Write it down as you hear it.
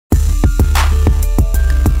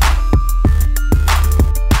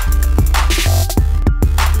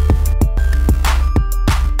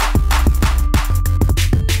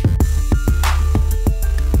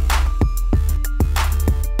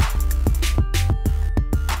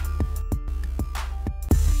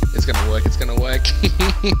work, it's gonna work.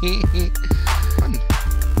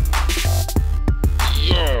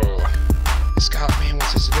 Yo! Scarlet Man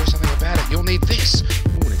wants us to do something about it. You'll need this!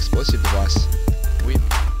 Ooh, an explosive device. Win.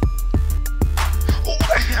 Oh,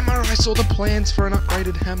 the hammer! I saw the plans for an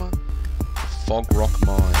upgraded hammer. The Fog Rock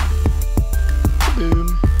Mine.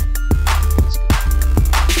 Boom.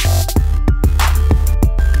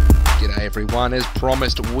 G'day everyone, as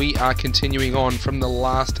promised we are continuing on from the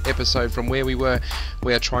last episode from where we were.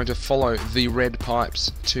 We are trying to follow the red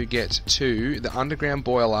pipes to get to the underground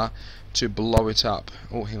boiler to blow it up.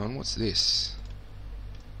 Oh, hang on, what's this?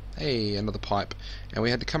 Hey, another pipe. And we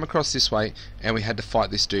had to come across this way and we had to fight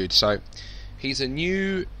this dude. So, he's a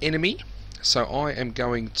new enemy. So I am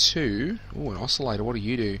going to... Oh, an oscillator, what do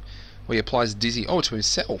you do? Well, he applies dizzy... Oh, to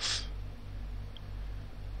himself.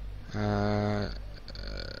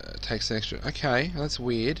 Takes an extra... Okay, that's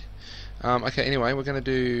weird. Okay, anyway, we're going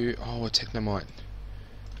to do... Oh, a Technomite.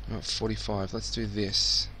 Oh, 45. Let's do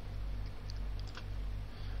this.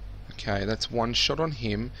 Okay, that's one shot on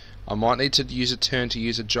him. I might need to use a turn to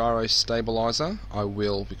use a gyro stabilizer. I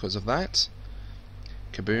will because of that.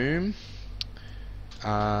 Kaboom.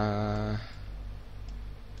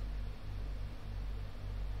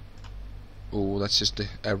 Oh, that's just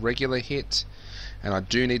a regular hit. And I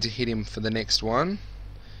do need to hit him for the next one.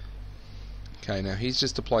 Okay, now he's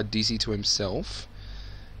just applied dizzy to himself.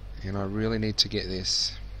 And I really need to get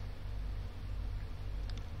this.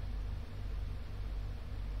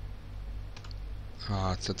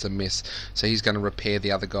 Ah, that's a miss. So he's going to repair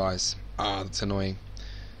the other guys. Ah, that's annoying.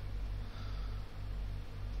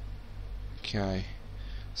 Okay.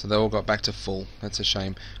 So they all got back to full. That's a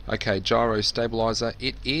shame. Okay, gyro stabilizer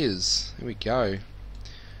it is. Here we go.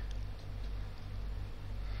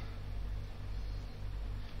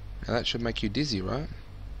 Now that should make you dizzy, right?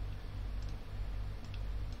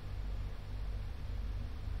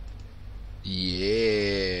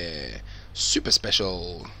 Yeah. Super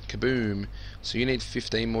special. Kaboom. So you need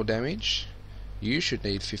 15 more damage. You should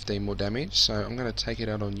need 15 more damage. So I'm going to take it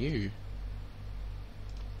out on you.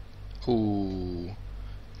 Ooh.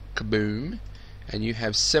 Kaboom. And you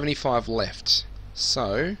have 75 left.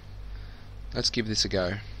 So let's give this a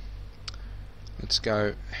go. Let's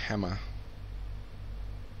go hammer.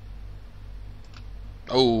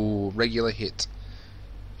 Oh, regular hit.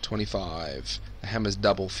 25. The hammer's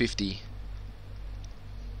double, 50.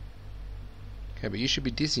 Okay, but you should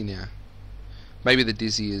be dizzy now. Maybe the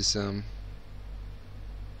dizzy is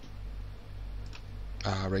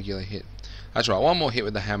regular hit. That's right, one more hit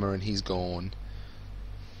with the hammer and he's gone.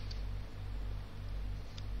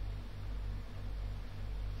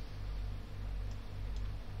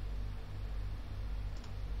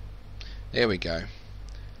 There we go.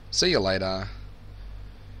 See you later.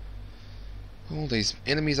 All these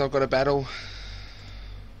enemies I've got to battle.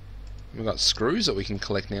 We've got screws that we can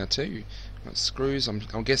collect now too. We've got screws. I'm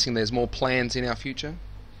guessing there's more plans in our future.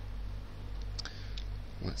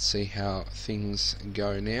 Let's see how things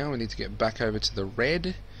go now. We need to get back over to the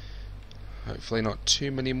red. Hopefully not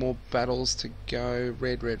too many more battles to go.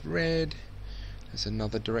 Red, red, red. There's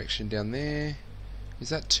another direction down there. Is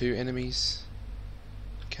that two enemies?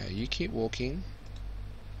 Okay, you keep walking.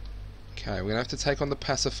 Okay, we're going to have to take on the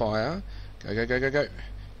pacifier. Go, go, go, go, go.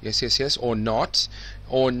 Yes, yes, yes. Or not.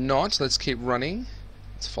 Or not. Let's keep running.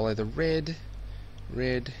 Let's follow the red.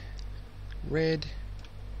 Red. Red.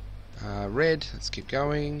 Red. Let's keep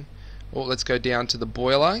going. Oh, let's go down to the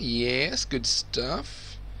boiler. Yes, good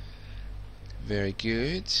stuff. Very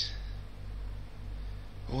good.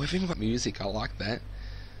 Oh, we've even got music. I like that.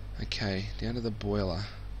 Okay, down to the boiler.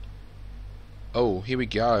 Oh, here we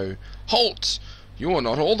go. Halt! You are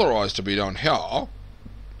not authorized to be down here.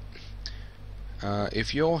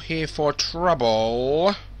 If you're here for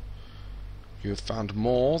trouble, you've found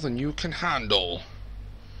more than you can handle.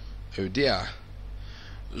 Oh dear.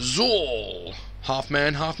 Zaul! Half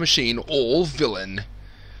man, half machine, all villain.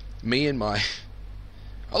 Me and my...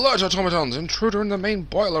 Alert automatons! Intruder in the main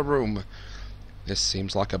boiler room! This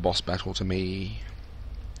seems like a boss battle to me.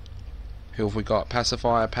 Who have we got?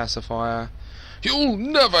 Pacifier, pacifier. You'll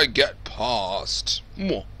never get past.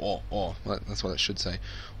 Oh, that's what it should say.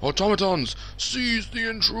 Automatons, seize the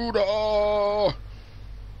intruder! Oh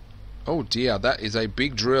dear, that is a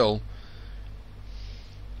big drill.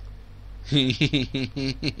 What are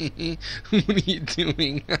you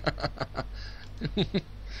doing?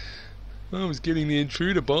 I was getting the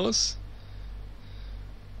intruder, boss.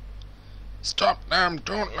 Stop them!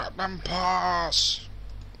 Don't let them pass!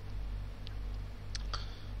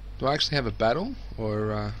 Do I actually have a battle?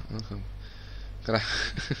 Or, gotta...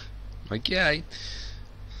 Okay.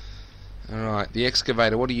 Alright, the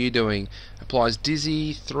excavator, what are you doing? Applies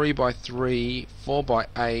dizzy, 3x3,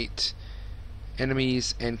 4x8,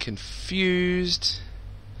 enemies and confused.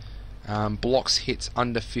 Blocks hits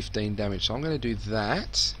under 15 damage. So I'm going to do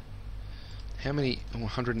that. How many? Oh,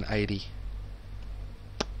 180.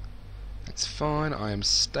 That's fine. I am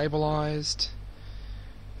stabilized,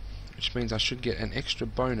 which means I should get an extra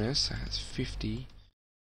bonus. That's 50.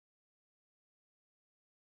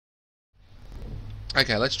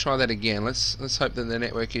 Okay, let's try that again. Let's hope that the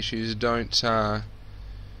network issues don't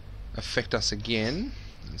affect us again.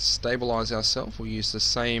 Let's stabilize ourselves. We'll use the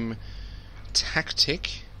same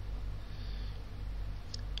tactic,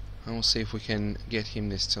 and we'll see if we can get him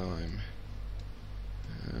this time.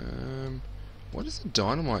 What does the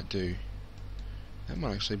dynamite do? That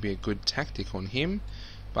might actually be a good tactic on him,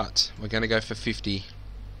 but we're going to go for 50.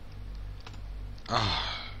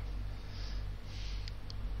 Ah.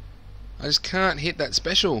 I just can't hit that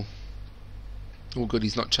special. Oh good,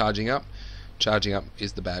 he's not charging up. Charging up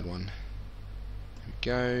is the bad one. There we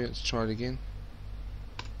go, let's try it again.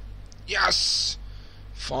 Yes!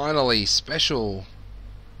 Finally, special.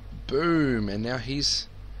 Boom, and now he's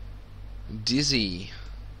dizzy.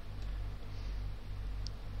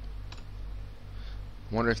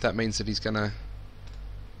 Wonder if that means that he's gonna...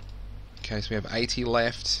 Okay, so we have 80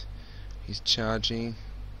 left. He's charging.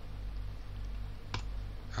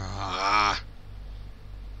 Ah.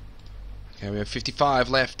 Okay, we have 55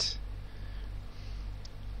 left.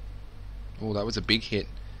 Oh, that was a big hit.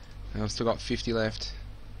 Now I've still got 50 left.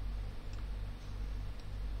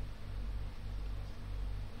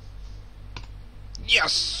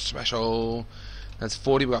 Yes! Special! That's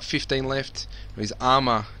 40, we've got 15 left. His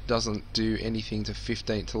armor doesn't do anything to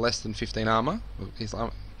 15, to less than 15 armor. His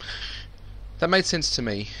armor. That made sense to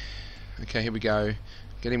me. Okay, here we go.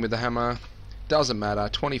 Get him with the hammer. Doesn't matter.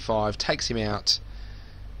 25 takes him out.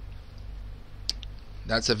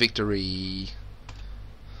 That's a victory.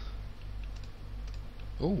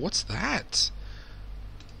 Oh, what's that?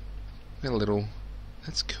 Got a little.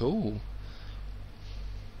 That's cool.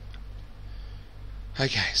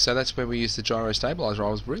 Okay, so that's where we use the gyro stabilizer. I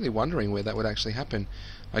was really wondering where that would actually happen.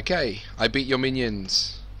 Okay, I beat your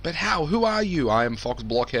minions. But how? Who are you? I am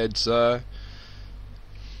FoxBlockhead, sir.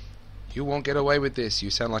 You won't get away with this. You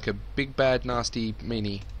sound like a big, bad, nasty,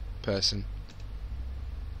 meanie person.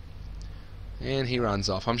 And he runs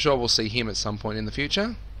off. I'm sure we'll see him at some point in the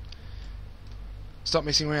future. Stop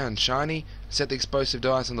messing around, Shiny. Set the explosive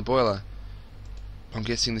device on the boiler. I'm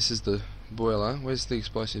guessing this is the boiler. Where's the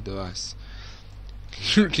explosive device?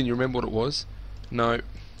 Can you remember what it was? No.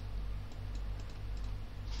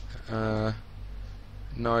 No.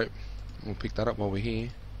 We'll pick that up while we're here.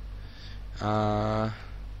 Can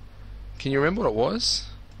you remember what it was?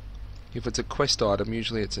 If it's a quest item,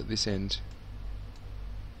 usually it's at this end.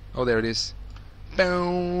 Oh, there it is.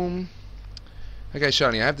 Boom. Okay,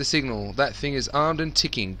 Shiny, I have the signal. That thing is armed and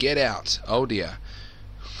ticking. Get out. Oh dear.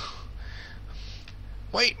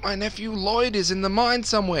 Wait, my nephew Lloyd is in the mine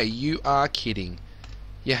somewhere. You are kidding.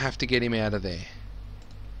 You have to get him out of there.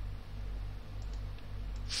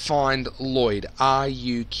 Find Lloyd. Are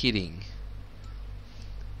you kidding?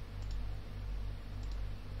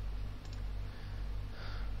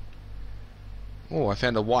 Oh, I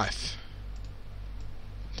found a wife.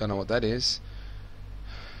 Don't know what that is.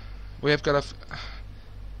 We have got a...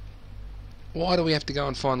 Why do we have to go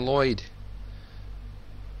and find Lloyd?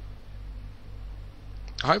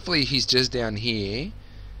 Hopefully he's just down here.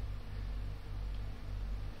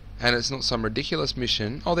 And it's not some ridiculous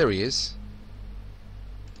mission. Oh, there he is.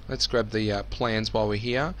 Let's grab the plans while we're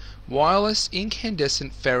here. Wireless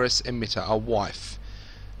incandescent ferrous emitter. A wife.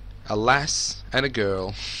 A lass and a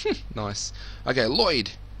girl. Nice. Okay,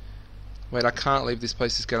 Lloyd. Wait, I can't leave this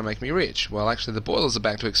place. It's going to make me rich. Well, actually, the boiler's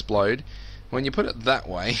about to explode. When you put it that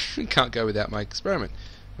way, you can't go without my experiment.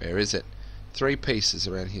 Where is it? 3 pieces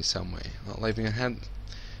around here somewhere. Not leaving a hand.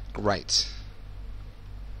 Great.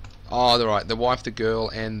 Oh, right. The wife, the girl,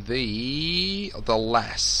 and the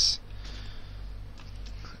lass.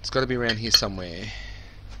 It's got to be around here somewhere.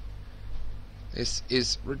 This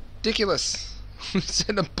is ridiculous.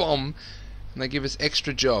 Send a bomb, and they give us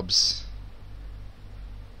extra jobs.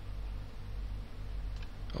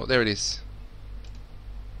 Oh, there it is.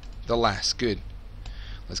 The lass, good.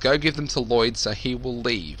 Let's go give them to Lloyd so he will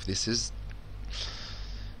leave. This is...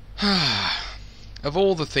 of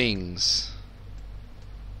all the things.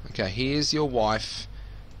 Okay, here's your wife.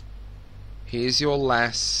 Here's your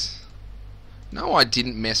lass. No, I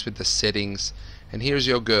didn't mess with the settings. And here's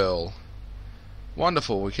your girl.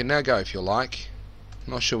 Wonderful, we can now go if you like.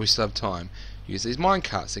 I'm not sure we still have time. Use these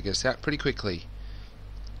minecarts to get us out pretty quickly.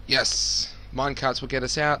 Yes, Minecarts will get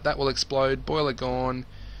us out. That will explode. Boiler gone.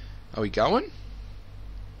 Are we going?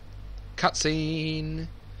 Cutscene.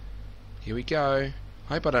 Here we go.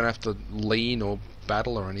 I hope I don't have to lean or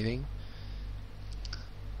battle or anything.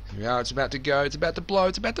 Here we are. It's about to go. It's about to blow.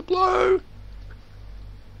 It's about to blow.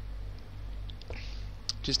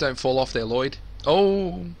 Just don't fall off there, Lloyd.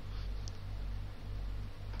 Oh.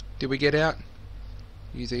 Did we get out?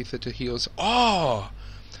 Use ether to heal us. Oh!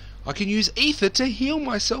 I can use ether to heal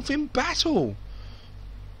myself in battle.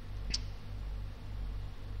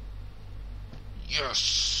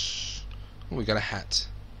 Yes. Oh, we got a hat.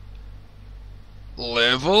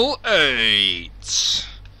 Level 8.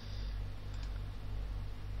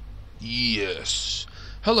 Yes.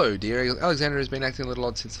 Hello, dear. Alexander has been acting a little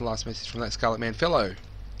odd since the last message from that Scarlet Man fellow.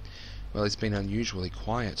 Well, he's been unusually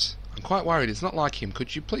quiet. I'm quite worried. It's not like him.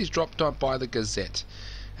 Could you please drop by the Gazette?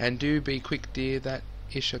 And do be quick, dear. That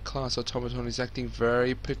Isha class automaton is acting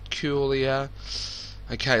very peculiar.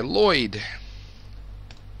 Okay, Lloyd.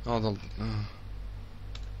 Oh,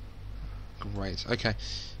 great. Okay.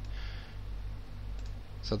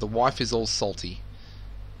 So the wife is all salty.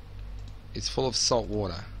 It's full of salt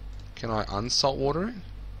water. Can I unsalt water it?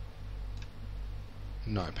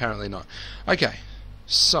 No, apparently not. Okay.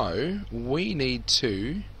 So, we need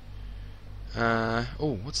to...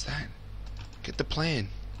 oh, what's that? Get the plan.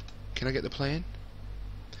 Can I get the plan?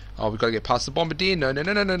 Oh, we've got to get past the bombardier. No, no,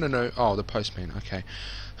 no, no, no, no, no. Oh, the postman. Okay.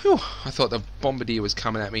 Whew. I thought the bombardier was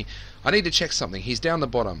coming at me. I need to check something. He's down the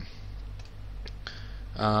bottom.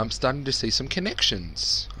 I'm starting to see some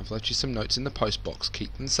connections. I've left you some notes in the post box.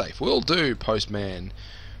 Keep them safe. Will do, postman.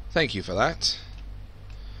 Thank you for that.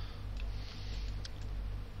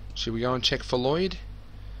 Should we go and check for Lloyd?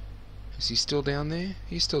 Is he still down there?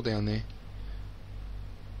 He's still down there.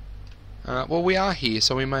 Well, we are here,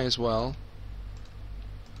 so we may as well.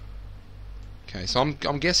 Okay, so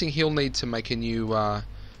I'm guessing he'll need to make a new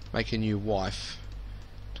wife.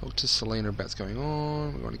 Talk to Selena about what's going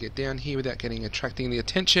on. We want to get down here without attracting the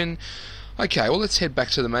attention. Okay, well, let's head back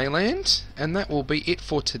to the mainland, and that will be it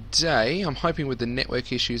for today. I'm hoping with the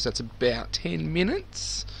network issues that's about 10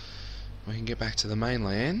 minutes. We can get back to the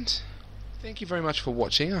mainland. Thank you very much for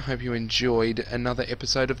watching. I hope you enjoyed another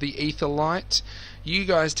episode of the Aetherlight. You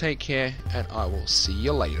guys take care, and I will see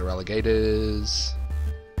you later, alligators.